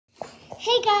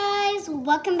Hey guys,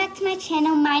 welcome back to my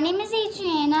channel. My name is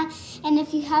Adriana, and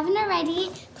if you haven't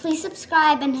already, please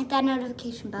subscribe and hit that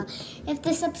notification bell. If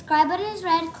the subscribe button is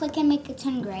red, click and make it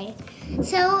turn gray.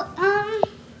 So,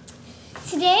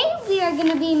 today we are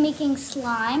going to be making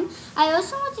slime. I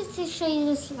also wanted to show you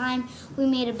the slime we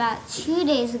made about 2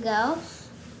 days ago.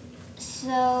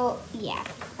 So, yeah.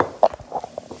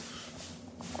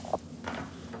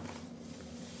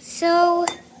 So,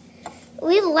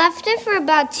 we left it for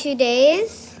about 2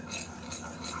 days.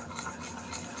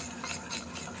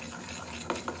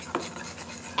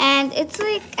 And it's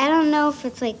like, I don't know if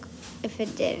it's like, if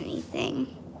it did anything.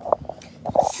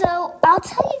 So I'll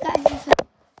tell you guys if it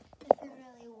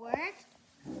really worked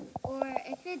or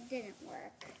if it didn't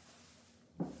work.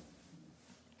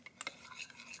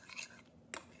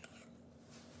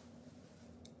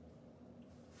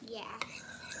 Yeah.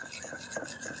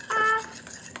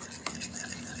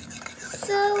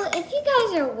 So if you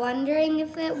guys are wondering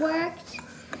if it worked,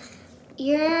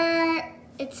 it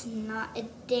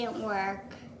didn't work.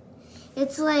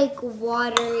 It's like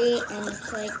watery and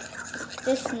it's like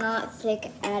just not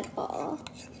thick at all.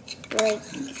 Like,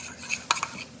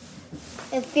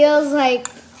 it feels like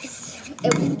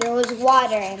there was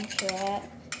water into it.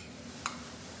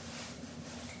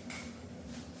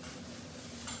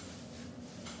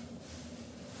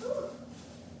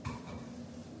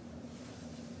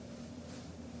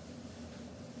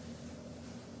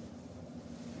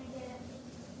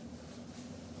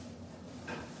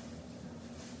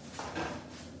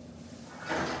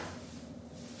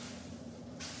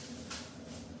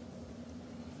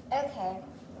 Okay,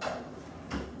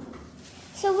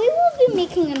 so we will be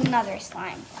making another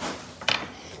slime.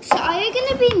 So all you're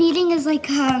gonna be needing is like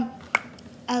a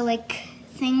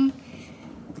thing.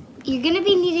 You're gonna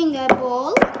be needing a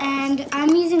bowl, and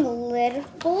I'm using a lid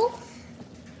bowl.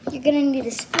 You're gonna need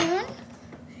a spoon,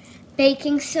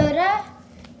 baking soda,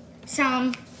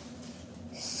 some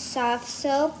soft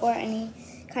soap or any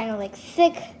kind of like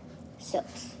thick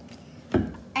soaps,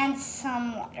 and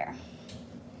some water.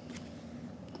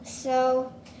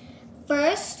 So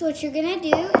first, what you're gonna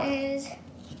do is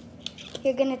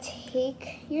you're gonna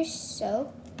take your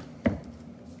soap,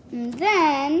 and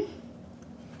then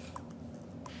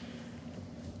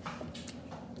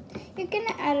you're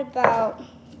gonna add about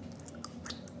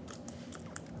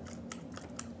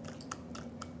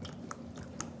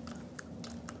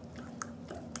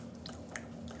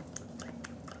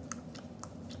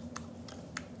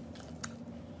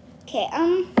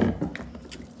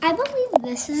I believe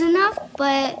this is enough,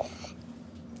 but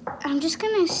I'm just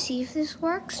gonna see if this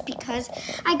works because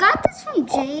I got this from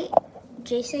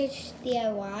JSH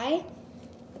DIY,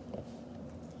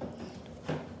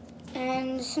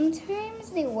 and sometimes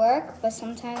they work, but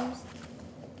sometimes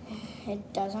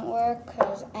it doesn't work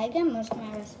because I get most of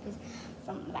my recipes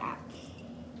from that.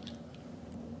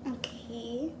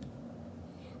 Okay,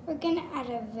 we're gonna add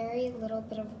a very little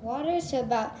bit of water, so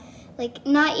about like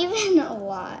not even a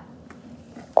lot.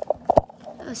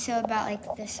 So about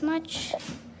like this much.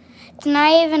 It's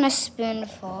not even a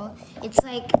spoonful. It's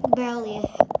like barely a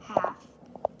half.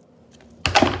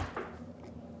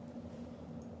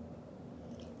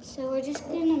 So we're just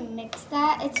gonna mix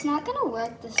that. It's not gonna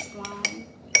work, the slime.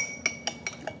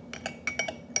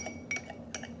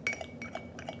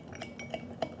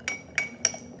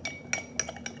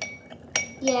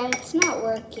 Yeah, it's not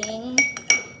working,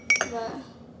 but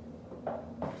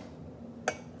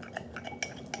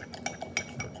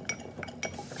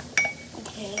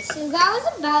so that was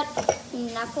about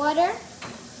enough water.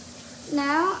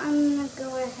 Now I'm gonna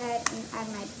go ahead and add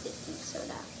my baking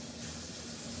soda.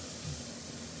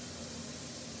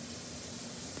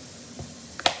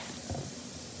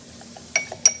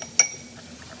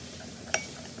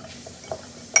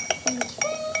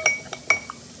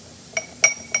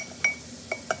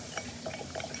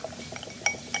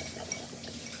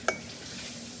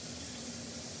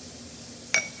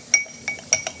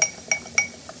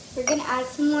 We're gonna add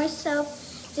some more soap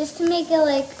just to make it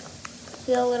like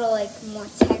feel a little like more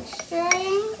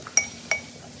texturing.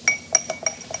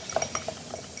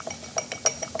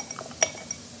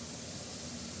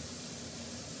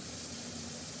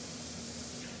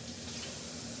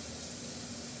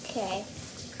 Okay.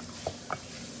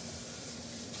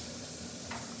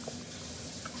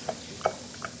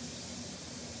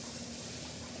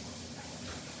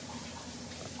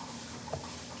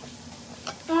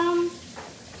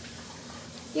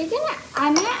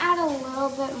 I'm gonna add a little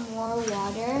bit more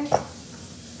water,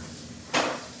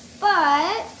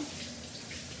 but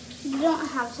you don't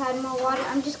have to add more water.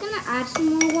 I'm just gonna add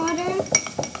some more water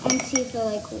and see if it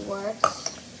like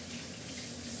works.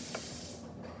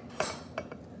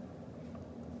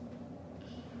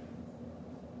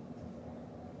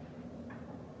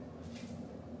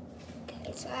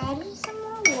 So I added some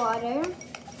more water.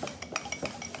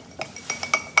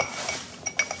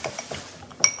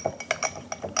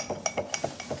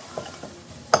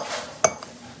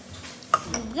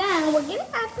 And then we're gonna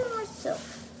add some more soap.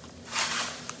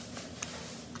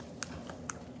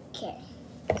 Okay.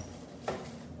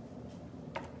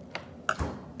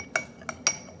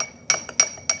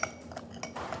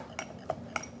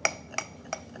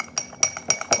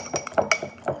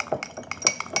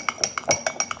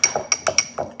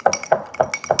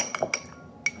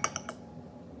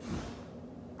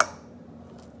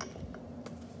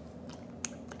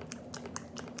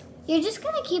 You're just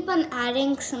gonna keep on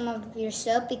adding some of your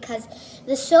soap because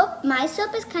my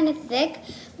soap is kind of thick,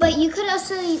 but you could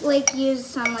also like use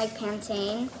some like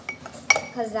Pantene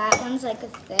because that one's like a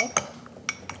thick.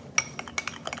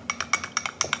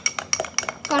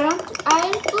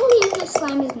 I believe the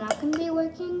slime is not gonna be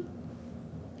working.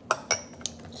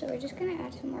 So we're just gonna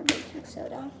add some more baking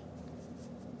soda.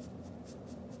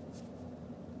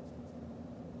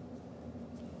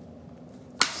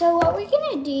 So what we're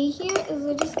gonna do here is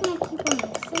we're just gonna keep on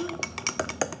mixing.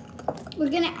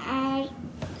 We're gonna add,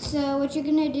 so what you're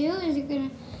gonna do is you're gonna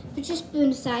put your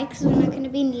spoon aside because we're not gonna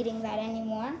be needing that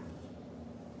anymore.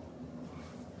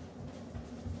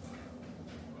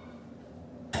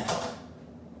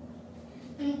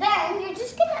 And then you're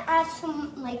just gonna add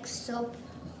some like soap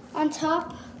on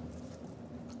top.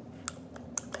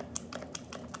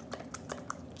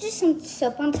 Just some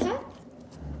soap on top.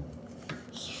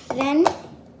 Then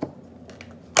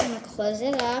I'm gonna close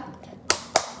it up.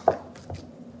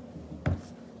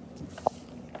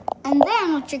 And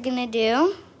then what you're gonna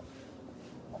do,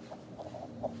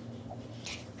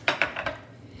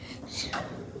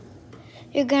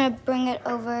 you're gonna bring it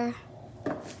over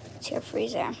to your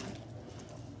freezer,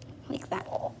 like that.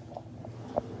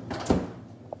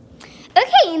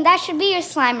 Okay, and that should be your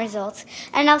slime results.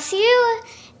 And I'll see you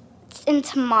in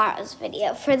tomorrow's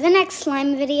video for the next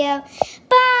slime video.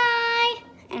 Bye!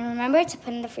 And remember to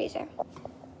put in the freezer.